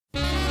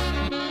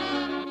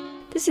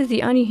This is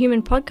the Only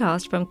Human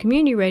podcast from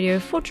Community Radio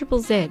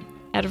 4ZZZ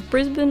out of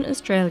Brisbane,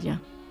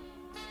 Australia.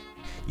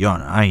 You're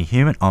on Only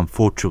Human on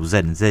 4ZZZ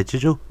and Z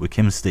Digital with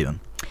Kim and Stephen.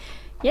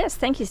 Yes,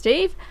 thank you,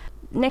 Steve.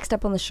 Next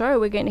up on the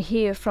show, we're going to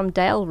hear from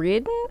Dale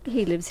Reardon.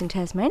 He lives in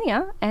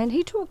Tasmania, and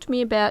he talked to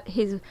me about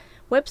his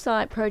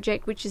website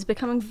project, which is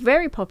becoming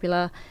very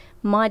popular,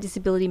 My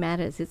Disability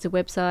Matters. It's a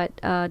website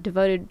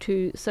devoted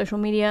to social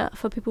media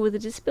for people with a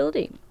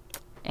disability.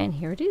 And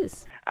here it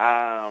is.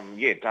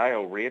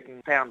 Dale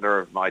Reardon, founder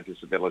of My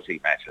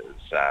Disability Matters,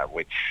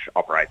 which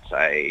operates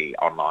a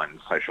online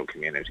social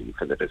community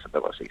for the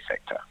disability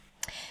sector.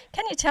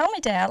 Can you tell me,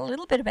 Dale, a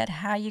little bit about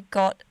how you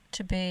got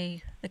to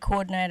be the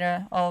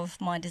coordinator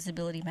of My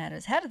Disability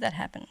Matters? How did that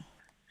happen?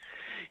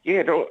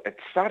 Yeah, it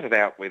started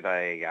out with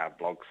a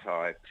blog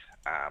site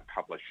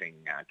publishing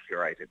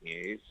curated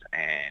news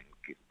and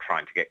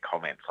trying to get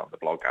comments on the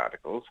blog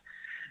articles.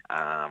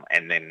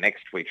 And then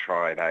next we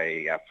tried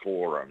a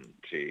forum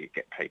to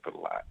get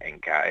people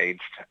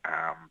engaged.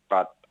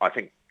 But I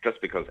think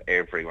just because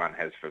everyone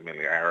has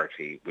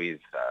familiarity with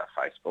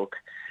Facebook,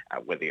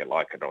 whether you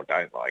like it or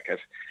don't like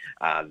it,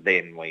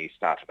 then we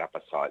started up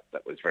a site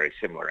that was very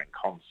similar in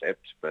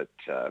concept, but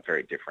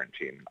very different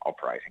in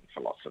operating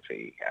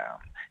philosophy.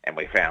 And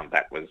we found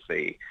that was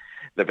the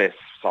best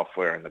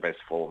software and the best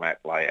format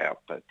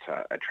layout that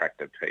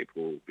attracted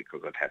people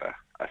because it had a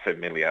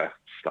familiar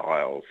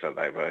style, so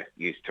they were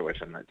used to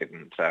it and it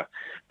didn't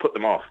put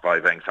them off by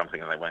being something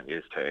that they weren't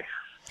used to.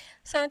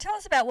 So tell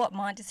us about what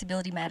My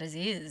Disability Matters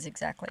is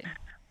exactly.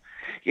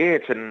 Yeah,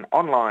 it's an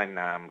online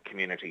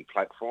community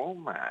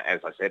platform.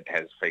 As I said,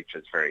 has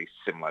features very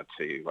similar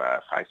to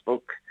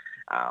Facebook.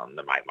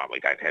 The main one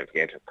we don't have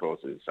yet, of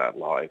course, is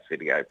live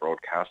video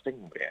broadcasting.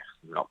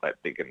 We're not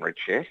that big and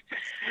rich yet.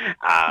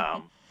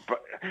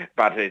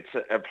 But it's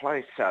a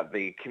place,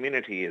 the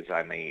community is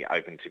only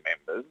open to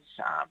members,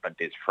 but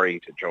it's free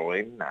to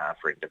join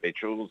for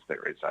individuals.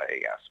 There is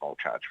a small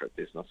charge for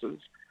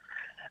businesses.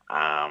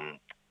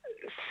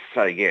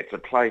 It's a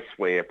place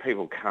where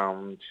people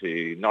come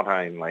to not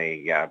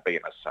only be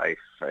in a safe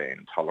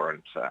and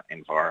tolerant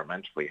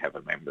environment. We have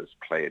a members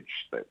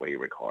pledge that we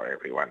require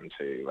everyone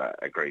to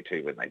agree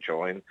to when they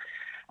join.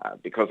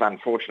 Because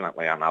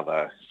unfortunately on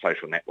other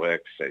social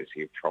networks, as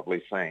you've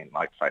probably seen,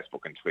 like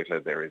Facebook and Twitter,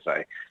 there is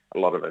a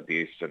lot of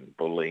abuse and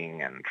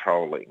bullying and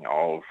trolling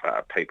of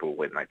people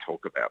when they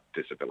talk about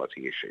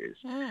disability issues,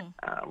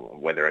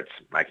 whether it's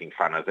making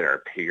fun of their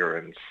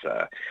appearance,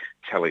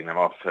 telling them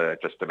off for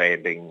just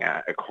demanding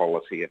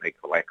equality and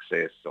equal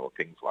access or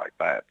things like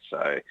that.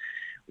 So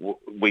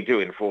we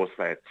do enforce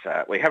that.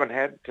 We haven't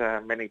had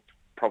many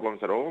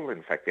problems at all.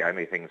 In fact, the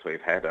only things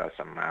we've had are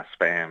some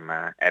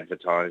spam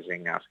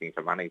advertising, asking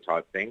for money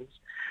type things.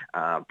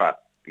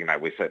 But,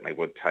 we certainly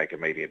would take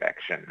immediate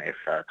action if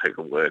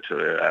people were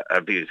to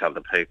abuse other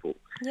people.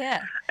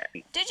 Yeah.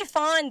 Did you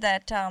find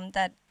that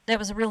that there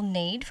was a real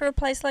need for a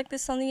place like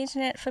this on the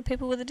internet for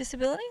people with a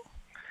disability?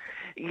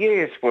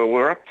 Yes, well,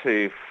 we're up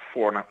to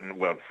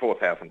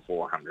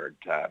 4,400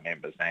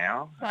 members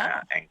now.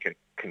 Wow. And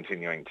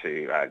continuing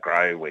to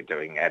grow. We're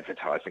doing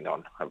advertising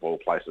on, of all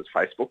places,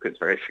 Facebook. It's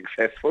very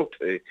successful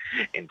to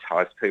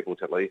entice people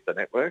to leave the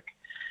network.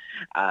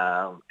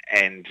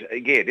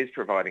 It is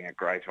providing a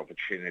great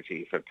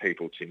opportunity for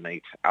people to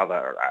meet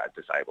other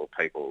disabled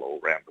people all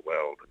around the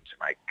world and to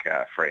make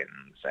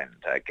friends and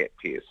get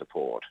peer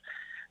support.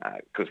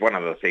 Because one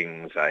of the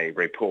things, a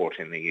report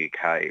in the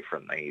UK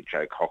from the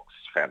Joe Cox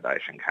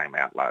Foundation came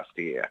out last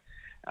year,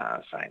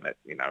 saying that,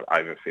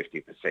 over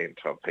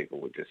 50% of people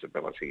with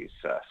disabilities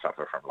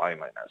suffer from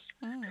loneliness.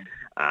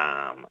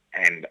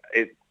 And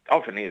it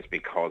often is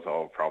because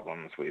of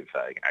problems with,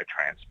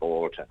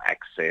 transport and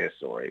access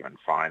or even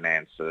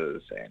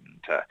finances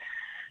and,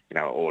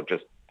 or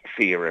just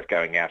fear of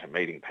going out and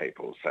meeting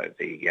people. So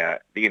the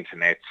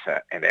internet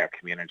and our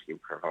community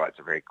provides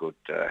a very good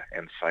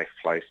and safe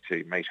place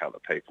to meet other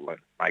people and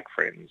make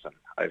friends and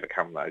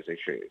overcome those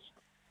issues.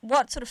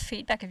 What sort of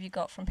feedback have you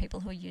got from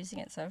people who are using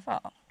it so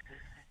far?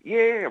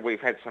 Yeah,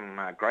 we've had some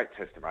great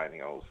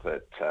testimonials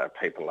that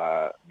people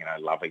are,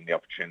 loving the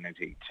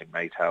opportunity to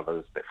meet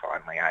others. They're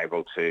finally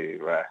able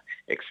to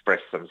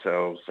express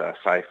themselves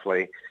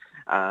safely.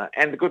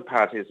 And the good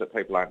part is that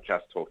people aren't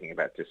just talking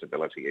about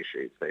disability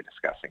issues. They're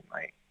discussing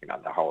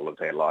the whole of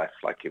their life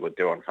like you would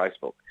do on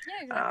Facebook.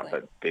 Yeah, exactly.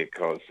 But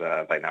because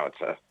they know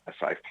it's a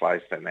safe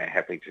place, then they're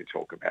happy to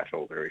talk about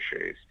all their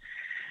issues.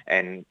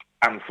 And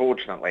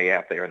unfortunately,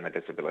 out there in the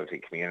disability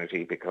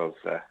community, because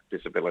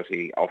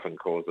disability often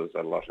causes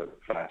a lot of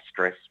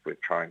stress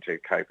with trying to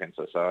cope in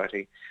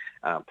society,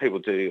 people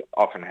do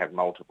often have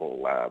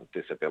multiple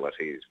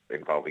disabilities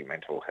involving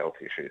mental health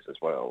issues as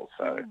well.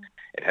 So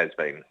it has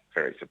been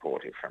very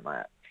supportive from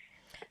that.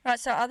 Right,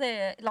 so are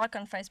there, like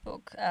on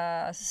Facebook,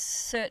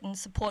 certain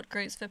support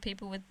groups for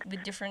people with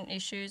different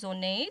issues or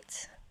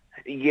needs?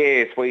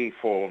 Yes, we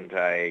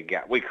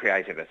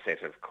created a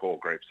set of core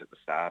groups at the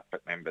start,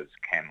 but members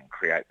can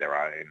create their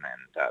own,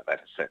 and that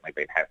has certainly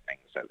been happening.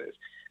 So there's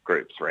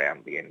groups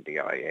around the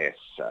NDIS,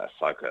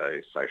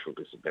 psychosocial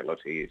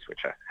disabilities,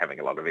 which are having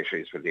a lot of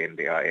issues with the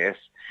NDIS,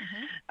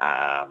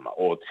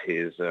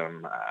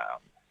 autism,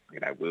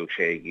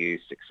 wheelchair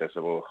use,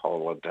 accessible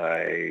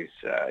holidays,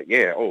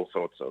 all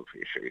sorts of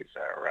issues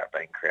are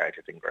being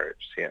created in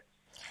groups, yeah.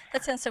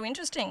 That sounds so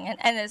interesting.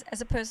 And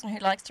as a person who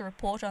likes to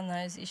report on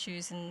those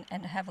issues and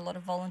have a lot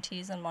of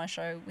volunteers on my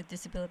show with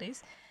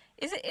disabilities,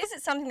 is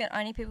it something that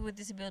only people with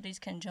disabilities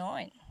can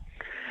join?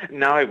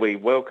 No, we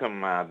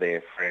welcome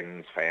their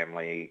friends,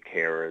 family,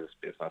 carers,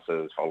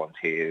 businesses,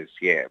 volunteers,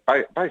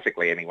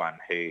 basically anyone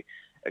who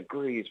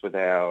agrees with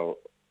our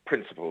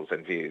principles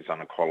and views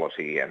on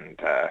equality and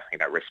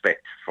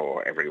respect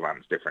for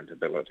everyone's different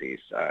abilities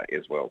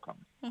is welcome.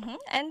 Mm-hmm.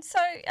 And so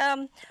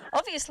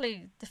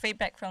obviously the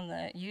feedback from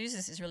the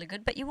users is really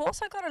good, but you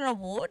also got an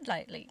award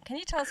lately. Can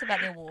you tell us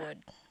about the award?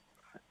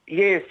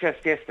 Yes,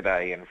 just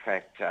yesterday, in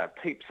fact,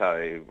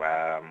 Peepso,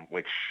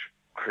 which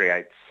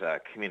creates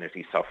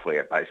community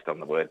software based on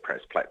the WordPress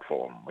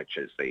platform, which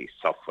is the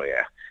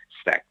software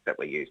stack that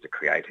we use to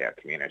create our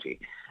community,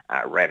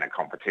 ran a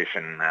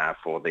competition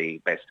for the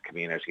best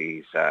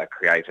communities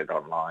created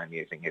online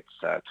using its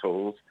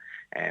tools.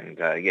 And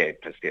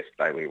just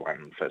yesterday we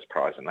won first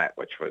prize in that,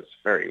 which was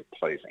very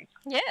pleasing.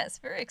 Yes,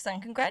 very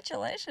exciting.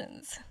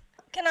 Congratulations.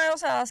 Can I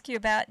also ask you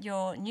about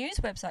your news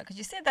website? Because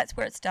you said that's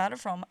where it started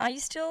from. Are you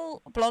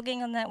still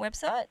blogging on that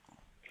website?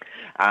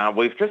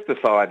 We've just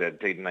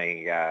decided in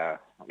the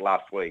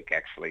last week,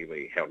 actually,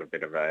 we held a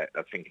bit of a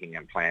thinking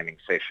and planning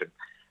session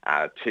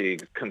to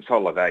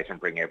consolidate and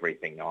bring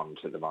everything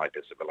onto the My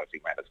Disability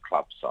Matters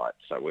Club site.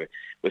 So we're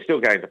still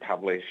going to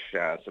publish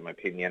some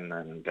opinion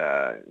and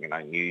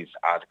news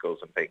articles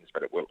and things,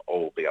 but it will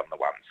all be on the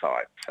one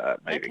site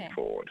moving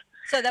forward.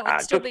 So that would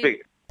still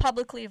be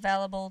publicly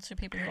available to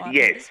people who aren't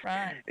members,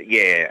 right?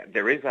 Yeah,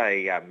 there is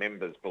a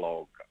members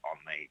blog on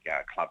the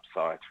club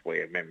site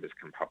where members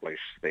can publish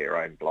their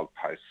own blog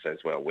posts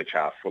as well, which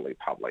are fully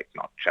public,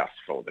 not just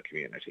for the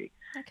community.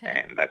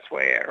 Okay. And that's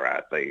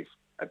where these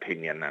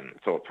opinion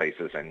and thought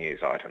pieces and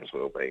news items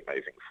will be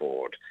moving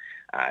forward.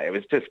 It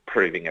was just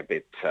proving a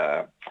bit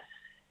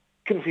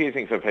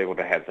confusing for people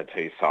to have the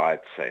two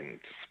sites and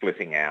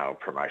splitting our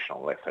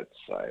promotional efforts.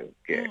 So,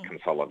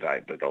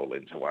 consolidate it all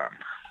into one.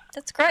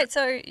 That's great.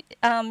 So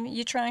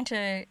you're trying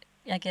to,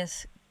 I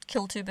guess,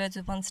 kill two birds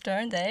with one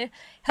stone there,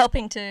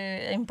 helping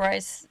to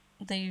embrace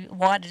the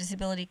wider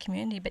disability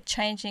community, but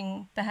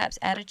changing perhaps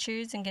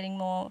attitudes and getting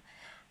more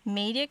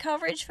media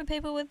coverage for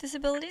people with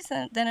disabilities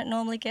than it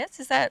normally gets.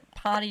 Is that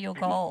part of your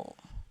goal?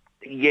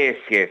 Yes.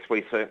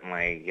 We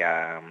certainly,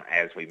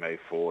 as we move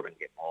forward and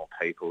get more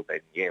people,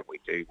 then, we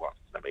do want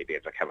the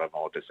media to cover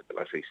more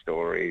disability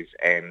stories.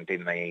 And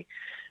in the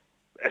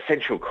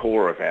essential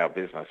core of our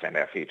business and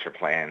our future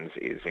plans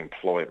is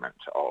employment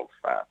of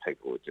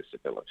people with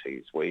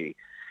disabilities. We,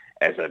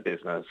 as a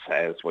business,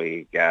 as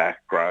we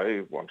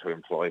grow, want to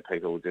employ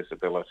people with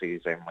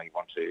disabilities, and we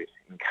want to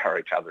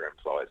encourage other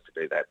employers to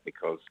do that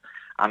because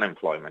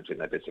unemployment in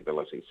the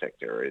disability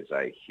sector is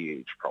a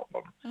huge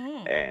problem.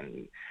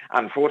 And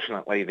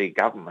unfortunately, the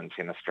government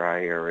in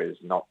Australia is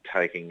not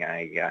taking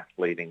a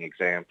leading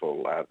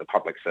example. The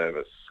public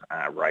service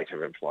rate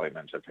of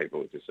employment of people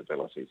with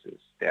disabilities is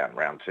down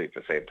around 2%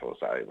 or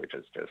so, which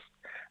is just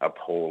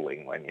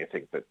appalling when you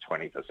think that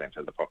 20%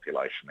 of the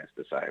population is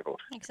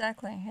disabled.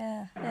 Exactly,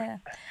 yeah.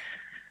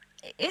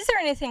 Is there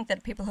anything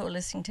that people who are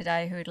listening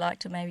today who would like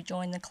to maybe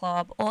join the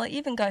club or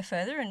even go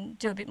further and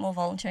do a bit more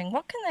volunteering,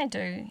 what can they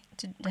do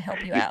to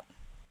help you out?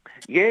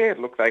 Yeah,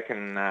 look, they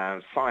can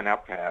sign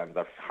up.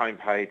 The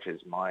homepage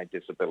is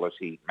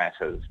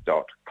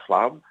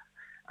mydisabilitymatters.club.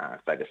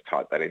 If they just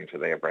type that into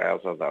their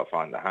browser, they'll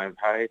find the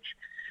homepage.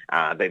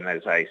 Then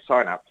there's a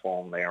sign-up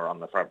form there on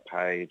the front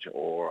page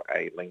or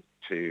a link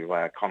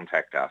to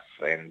contact us.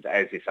 And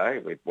as you say,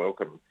 we'd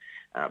welcome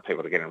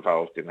people to get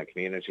involved in the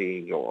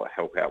community or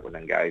help out with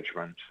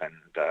engagement and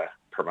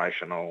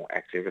promotional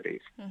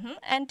activities. Mm-hmm.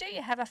 And do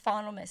you have a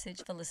final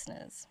message for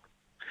listeners?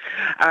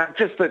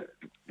 Just that,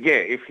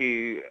 if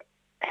you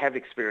have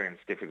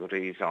experienced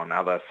difficulties on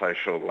other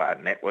social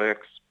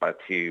networks, but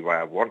you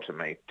want to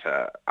meet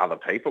other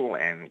people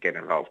and get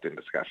involved in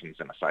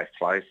discussions in a safe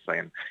place,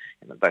 then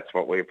that's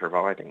what we're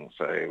providing.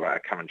 So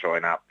come and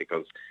join up,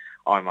 because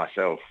I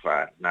myself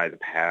know the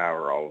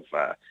power of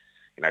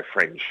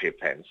friendship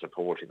and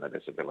support in the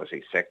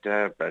disability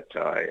sector, but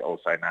I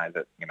also know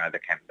that,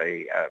 there can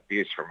be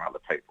abuse from other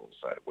people.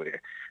 So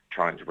we're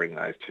trying to bring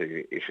those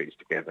two issues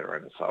together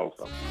and solve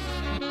them.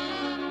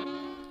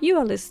 You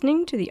are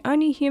listening to the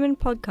Only Human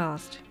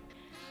podcast.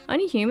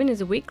 Only Human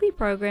is a weekly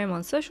program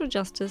on social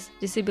justice,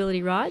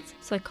 disability rights,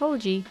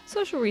 psychology,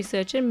 social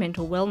research and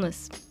mental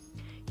wellness.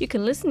 You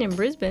can listen in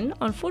Brisbane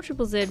on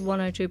 4ZZZ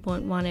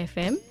 102.1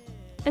 FM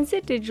and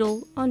Set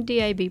Digital on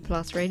DAB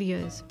Plus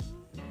radios.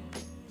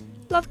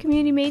 Love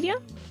community media?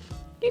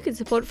 You can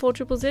support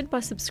 4ZZZ by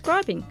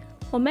subscribing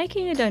or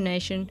making a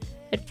donation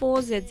at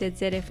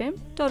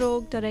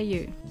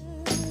 4ZZZFM.org.au.